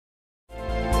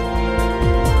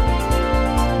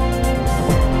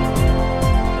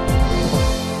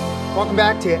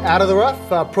Welcome back to Out of the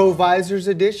Rough, Provisors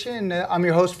Edition. I'm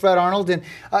your host, Fred Arnold, and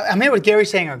I'm here with Gary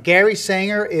Saenger. Gary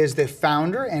Saenger is the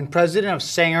founder and president of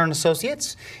Saenger and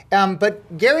Associates.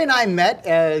 But Gary and I met.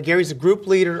 Gary's a group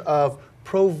leader of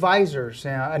Provisors,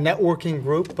 a networking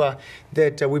group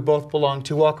that we both belong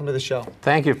to. Welcome to the show.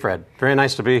 Thank you, Fred. Very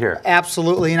nice to be here.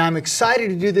 Absolutely, and I'm excited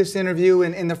to do this interview.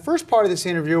 And in the first part of this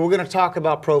interview, we're going to talk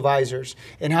about Provisors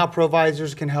and how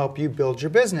Provisors can help you build your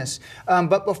business.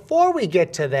 But before we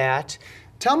get to that,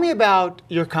 tell me about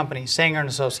your company, Saenger and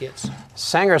Associates.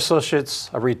 Saenger Associates,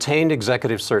 a retained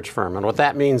executive search firm. And what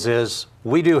that means is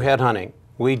we do headhunting.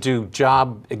 We do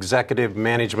job executive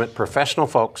management professional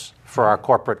folks for our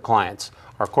corporate clients.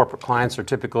 Our corporate clients are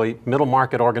typically middle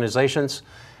market organizations,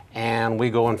 and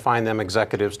we go and find them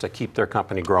executives to keep their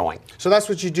company growing. So that's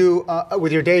what you do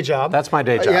with your day job. That's my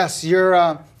day job. Yes, your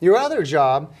other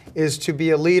job is to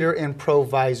be a leader in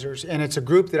Provisors, and it's a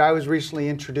group that I was recently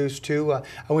introduced to. I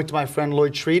went to my friend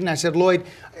Lloyd Schreed, and I said, Lloyd,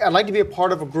 I'd like to be a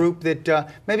part of a group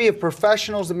that maybe of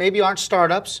professionals that maybe aren't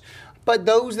startups, but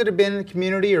those that have been in the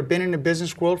community or been in the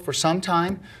business world for some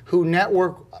time, who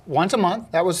network once a month.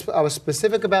 I was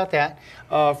specific about that,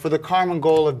 for the common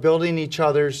goal of building each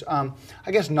other's, I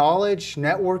guess, knowledge,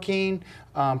 networking,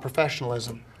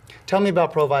 professionalism. Tell me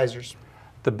about Provisors.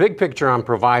 The big picture on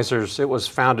Provisors, it was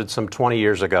founded some 20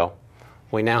 years ago.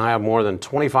 We now have more than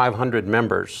 2,500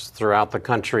 members throughout the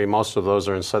country. Most of those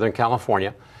are in Southern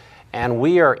California. And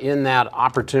we are in that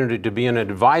opportunity to be in an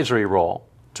advisory role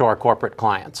to our corporate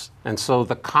clients. And so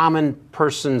the common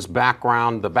person's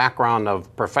background, the background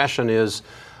of profession is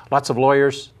lots of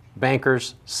lawyers,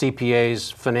 bankers,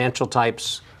 CPAs, financial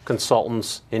types,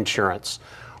 consultants, insurance.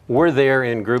 We're there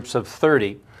in groups of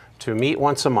 30 to meet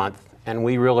once a month, and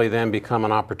we really then become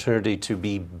an opportunity to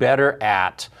be better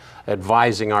at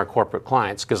advising our corporate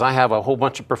clients, because I have a whole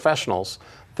bunch of professionals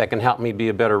that can help me be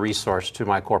a better resource to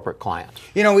my corporate client.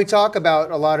 You know, we talk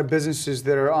about a lot of businesses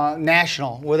that are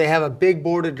national, where they have a big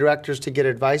board of directors to get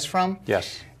advice from.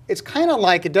 Yes. It's kind of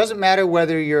like, it doesn't matter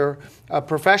whether you're a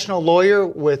professional lawyer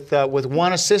with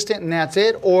one assistant and that's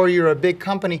it, or you're a big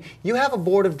company. You have a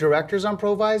board of directors on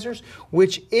Provisors,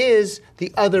 which is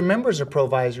the other members of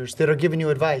Provisors that are giving you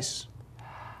advice.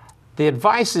 The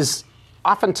advice is,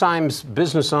 oftentimes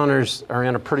business owners are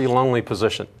in a pretty lonely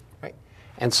position.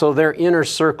 And so their inner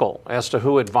circle as to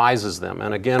who advises them,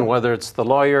 and again, whether it's the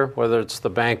lawyer, whether it's the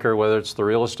banker, whether it's the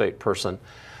real estate person,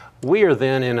 we are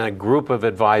then in a group of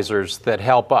advisors that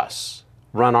help us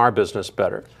run our business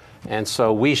better. And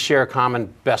so we share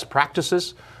common best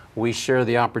practices. We share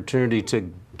the opportunity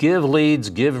to give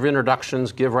leads, give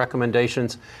introductions, give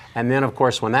recommendations. And then, of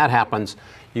course, when that happens,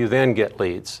 you then get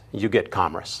leads. You get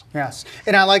commerce. Yes,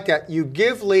 and I like that. You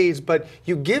give leads, but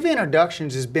you give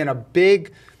introductions has been a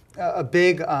big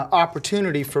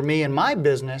opportunity for me in my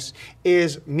business,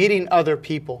 is meeting other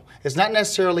people. It's not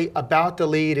necessarily about the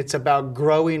lead, it's about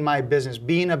growing my business,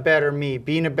 being a better me,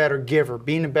 being a better giver,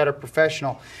 being a better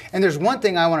professional. And there's one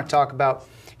thing I want to talk about,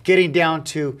 getting down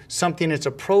to something that's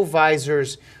a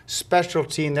Provisor's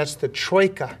specialty, and that's the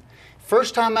Troika.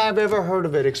 First time I've ever heard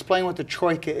of it. Explain what the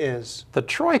Troika is. The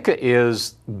Troika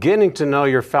is getting to know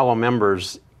your fellow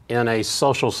members in a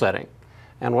social setting.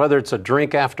 And whether it's a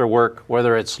drink after work,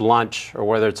 whether it's lunch, or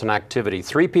whether it's an activity,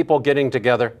 3 people getting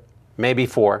together, maybe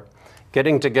 4,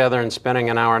 getting together and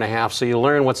spending an hour and a half, so you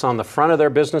learn what's on the front of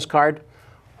their business card,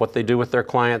 what they do with their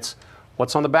clients,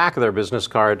 what's on the back of their business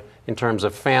card in terms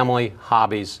of family,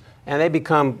 hobbies, and they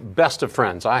become best of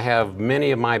friends. I have many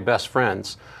of my best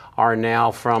friends are now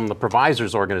from the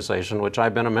Provisors organization, which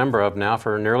I've been a member of now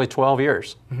for nearly 12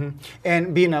 years. Mm-hmm.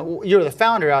 And you're the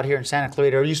founder out here in Santa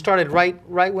Clarita. You started right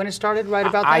when it started, right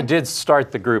about that? I did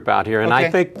start the group out here, and okay.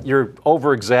 I think you're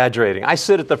over-exaggerating. I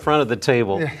sit at the front of the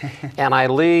table, and I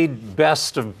lead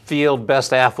best of field,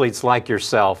 best athletes like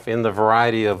yourself in the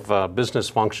variety of business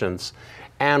functions.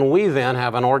 And we then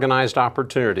have an organized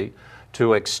opportunity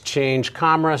to exchange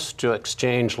commerce, to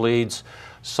exchange leads.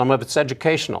 Some of it's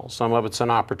educational, some of it's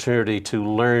an opportunity to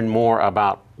learn more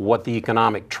about what the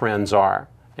economic trends are.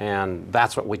 And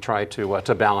that's what we try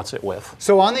to balance it with.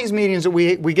 So on these meetings,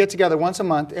 we get together once a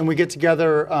month, and we get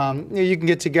together, you can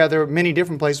get together many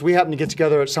different places. We happen to get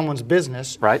together at someone's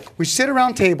business. Right. We sit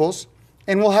around tables,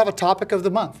 and we'll have a topic of the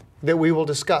month that we will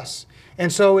discuss.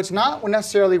 And so it's not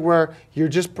necessarily where you're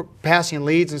just passing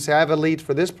leads and say, I have a lead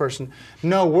for this person.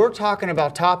 No, we're talking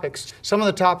about topics. Some of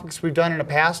the topics we've done in the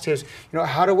past is,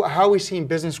 how are we seeing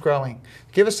business growing?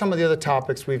 Give us some of the other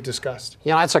topics we've discussed.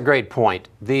 Yeah, that's a great point.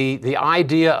 The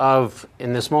idea of,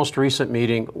 in this most recent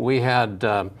meeting, we had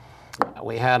an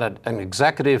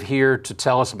executive here to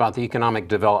tell us about the Economic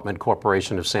Development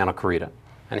Corporation of Santa Clarita.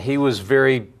 And he was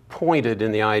very pointed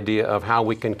in the idea of how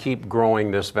we can keep growing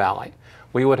this valley.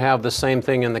 We would have the same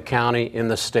thing in the county, in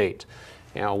the state.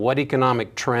 You know, what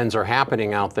economic trends are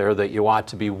happening out there that you ought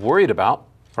to be worried about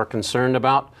or concerned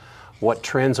about? What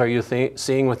trends are you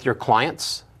seeing with your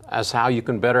clients as how you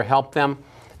can better help them?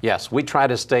 Yes, we try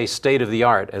to stay state of the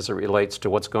art as it relates to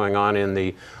what's going on in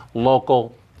the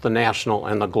local, the national,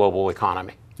 and the global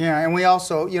economy. Yeah, and we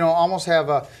also, almost have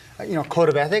a, code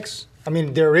of ethics. I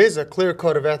mean, there is a clear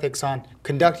code of ethics on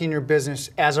conducting your business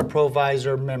as a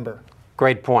Provisor member.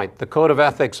 Great point. The code of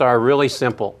ethics are really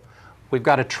simple. We've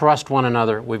got to trust one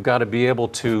another. We've got to be able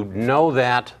to know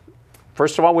that,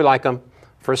 first of all, we like them.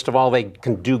 First of all, they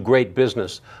can do great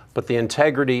business. But the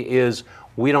integrity is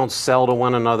we don't sell to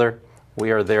one another.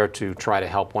 We are there to try to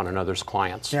help one another's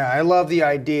clients. Yeah, I love the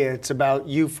idea. It's about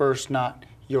you first, not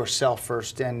yourself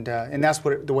first. And that's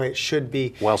the way it should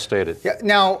be. Well stated. Yeah,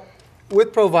 now,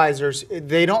 with Provisors,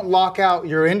 they don't lock out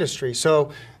your industry.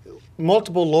 So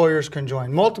multiple lawyers can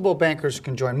join, multiple bankers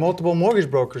can join, multiple mortgage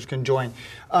brokers can join.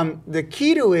 The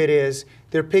key to it is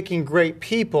they're picking great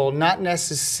people, not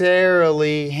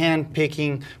necessarily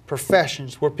hand-picking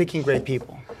professions. We're picking great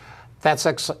people.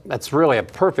 That's really a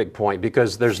perfect point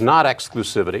because there's not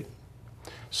exclusivity.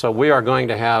 So we are going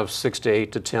to have 6 to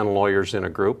 8 to 10 lawyers in a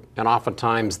group, and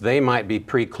oftentimes they might be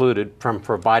precluded from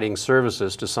providing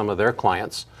services to some of their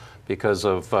clients because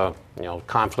of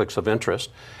conflicts of interest.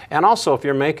 And also, if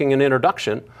you're making an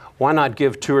introduction, why not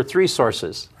give 2 or 3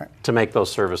 sources to make those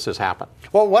services happen?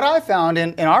 Well, what I found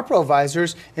in our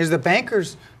Provisors is the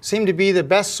bankers seem to be the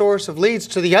best source of leads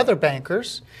to the other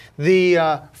bankers.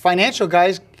 The financial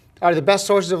guys are the best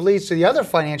sources of leads to the other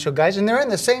financial guys, and they're in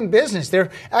the same business.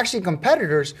 They're actually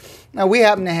competitors. Now, we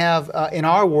happen to have, in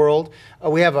our world,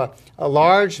 we have a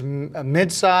large,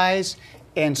 mid-size,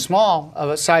 and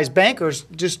small size bankers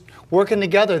just working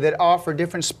together that offer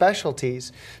different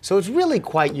specialties. So it's really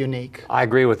quite unique. I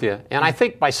agree with you. And I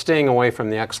think by staying away from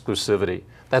the exclusivity,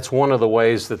 that's one of the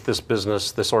ways that this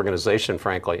business, this organization,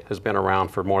 frankly, has been around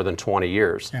for more than 20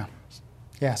 years. Yeah.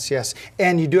 Yes, yes.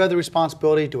 And you do have the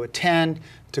responsibility to attend,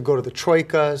 to go to the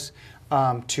troikas,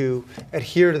 to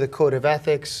adhere to the code of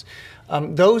ethics.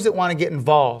 Those that want to get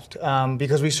involved,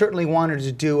 because we certainly wanted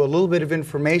to do a little bit of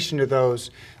information to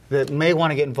those that may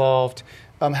want to get involved.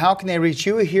 How can they reach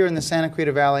you here in the Santa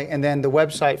Clarita Valley, and then the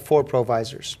website for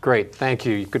Provisors? Great, thank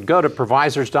you. You could go to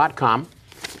provisors.com,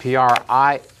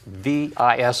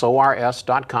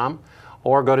 Provisors.com,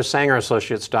 or go to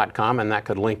SangerAssociates.com, and that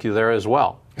could link you there as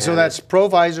well. So that's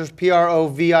Provisors,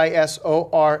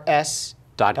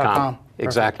 Provisors.com.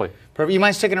 Exactly. Perfect. You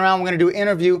mind sticking around? We're going to do an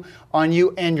interview on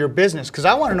you and your business, because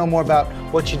I want to know more about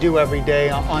what you do every day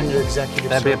on your executive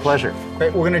That'd be a pleasure.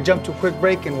 Great. We're going to jump to a quick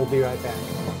break, and we'll be right back.